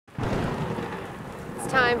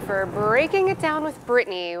Time for Breaking It Down with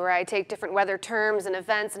Brittney, where I take different weather terms and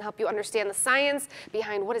events and help you understand the science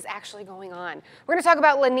behind what is actually going on. We're going to talk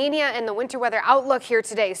about La Nina and the winter weather outlook here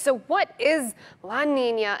today. So what is La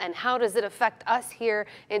Nina and how does it affect us here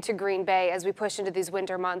into Green Bay as we push into these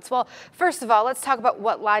winter months? Well, first of all, let's talk about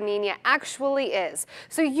what La Nina actually is.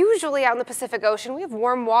 So usually out in the Pacific Ocean, we have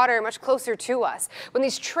warm water much closer to us. When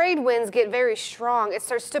these trade winds get very strong, it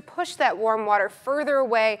starts to push that warm water further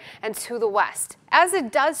away and to the west. As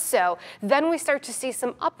it does so, then we start to see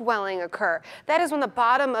some upwelling occur. That is when the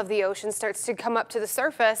bottom of the ocean starts to come up to the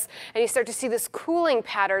surface and you start to see this cooling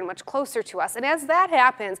pattern much closer to us. And as that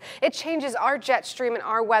happens, it changes our jet stream and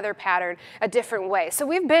our weather pattern a different way. So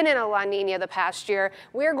we've been in a La Nina the past year.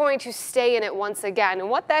 We're going to stay in it once again. And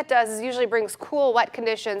what that does is usually brings cool, wet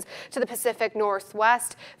conditions to the Pacific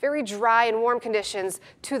Northwest, very dry and warm conditions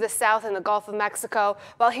to the south in the Gulf of Mexico.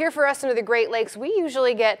 While here for us under the Great Lakes, we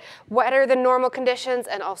usually get wetter than normal conditions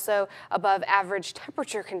and also above average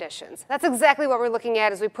temperature conditions. That's exactly what we're looking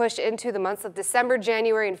at as we push into the months of December,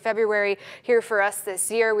 January, and February here for us this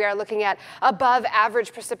year. We are looking at above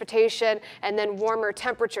average precipitation and then warmer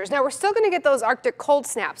temperatures. Now we're still going to get those Arctic cold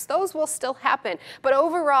snaps. Those will still happen, but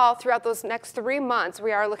overall throughout those next 3 months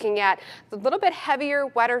we are looking at a little bit heavier,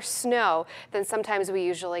 wetter snow than sometimes we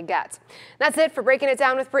usually get. That's it for Breaking It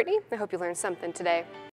Down with Brittney. I hope you learned something today.